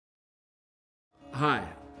Hi,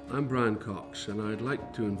 I'm Brian Cox, and I'd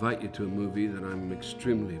like to invite you to a movie that I'm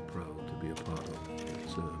extremely proud to be a part of.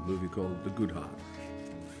 It's a movie called The Good Heart.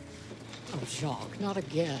 Oh, Jacques, not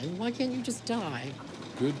again. Why can't you just die?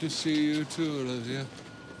 Good to see you too, Olivia.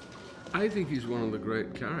 I think he's one of the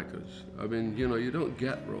great characters. I mean, you know, you don't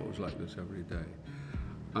get roles like this every day.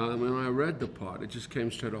 When I read the part, it just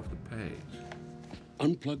came straight off the page.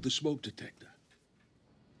 Unplug the smoke detector.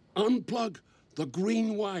 Unplug the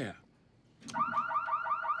green wire.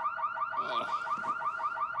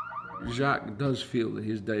 Jacques does feel that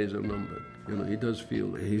his days are numbered. You know, he does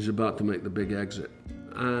feel that he's about to make the big exit.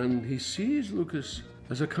 And he sees Lucas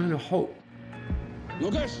as a kind of hope.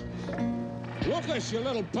 Lucas! Lucas, you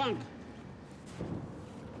little punk!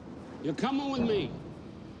 You're coming with me.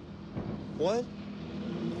 What?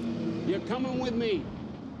 You're coming with me.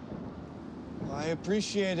 I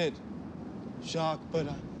appreciate it, Jacques, but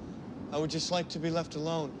I would just like to be left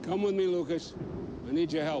alone. Come with me, Lucas. I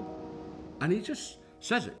need your help. And he just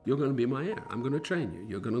says it. You're going to be my heir. I'm going to train you.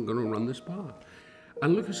 You're going to run this bar.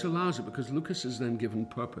 And Lucas allows it because Lucas is then given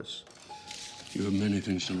purpose. You have many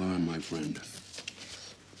things to learn, my friend.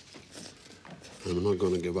 And I'm not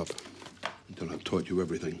going to give up until I've taught you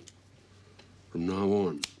everything. From now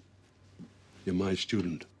on, you're my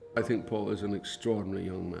student. I think Paul is an extraordinary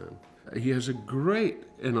young man. He has a great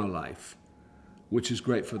inner life, which is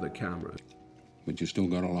great for the camera. But you still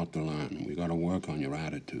got a lot to learn. We got to work on your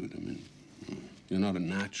attitude. I mean, you're not a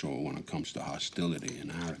natural when it comes to hostility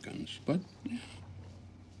and arrogance. But yeah,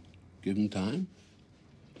 give him time.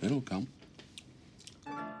 It'll come.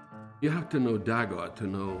 You have to know Dagot to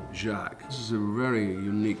know Jacques. This is a very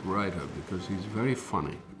unique writer because he's very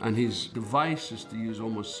funny. And his device is to use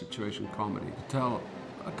almost situation comedy to tell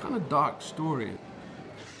a kind of dark story.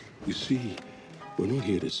 You see, we're not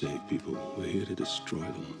here to save people. We're here to destroy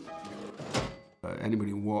them.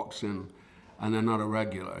 Anybody who walks in and they're not a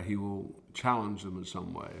regular, he will challenge them in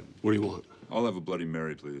some way. What do you want? I'll have a Bloody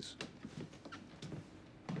Mary, please.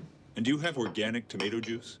 And do you have organic tomato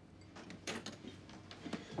juice?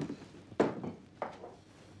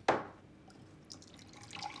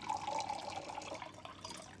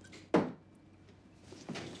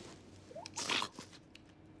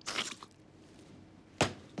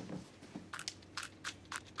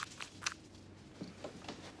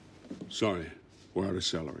 Sorry, we're out of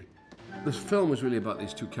celery. This film is really about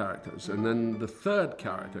these two characters, and then the third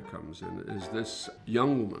character comes in, is this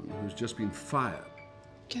young woman who's just been fired.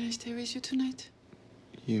 Can I stay with you tonight?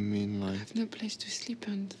 You mean I like... have no place to sleep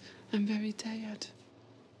and I'm very tired.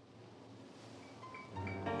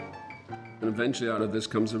 And eventually out of this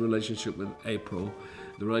comes the relationship with April,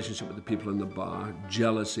 the relationship with the people in the bar,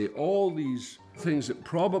 jealousy, all these things that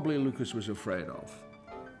probably Lucas was afraid of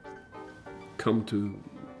come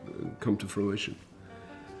to fruition.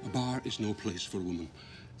 A bar is no place for a woman.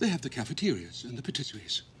 They have the cafeterias and the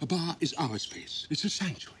patisseries. A bar is our space. It's a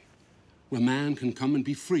sanctuary where a man can come and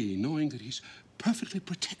be free, knowing that he's perfectly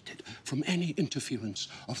protected from any interference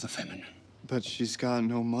of the feminine. But she's got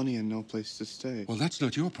no money and no place to stay. Well, that's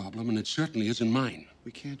not your problem, and it certainly isn't mine.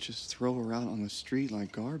 We can't just throw her out on the street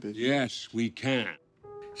like garbage. Yes, we can.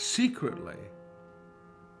 Secretly,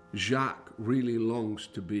 Jacques really longs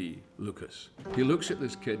to be Lucas. He looks at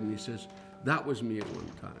this kid and he says, that was me at one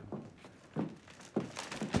time.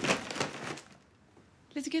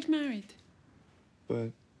 Let's get married. But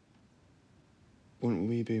wouldn't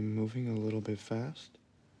we be moving a little bit fast?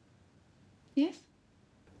 Yes?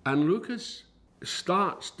 And Lucas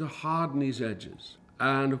starts to harden his edges.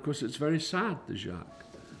 And of course, it's very sad to Jacques,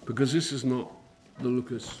 because this is not the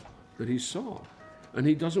Lucas that he saw. And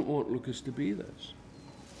he doesn't want Lucas to be this.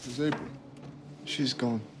 Where's April? She's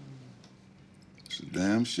gone. It's a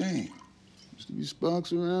damn shame. Used to be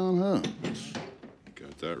sparks around her.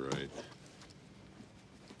 Got that right.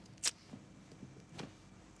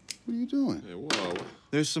 What are you doing? Hey, whoa.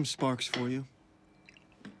 There's some sparks for you.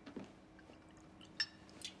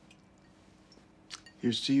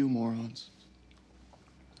 Here's to you, morons.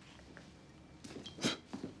 What's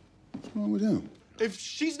wrong with him? If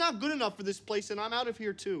she's not good enough for this place, then I'm out of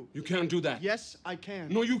here too. You can't do that. Yes, I can.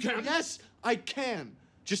 No, you can't. Yes, I can.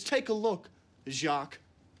 Just take a look, Jacques.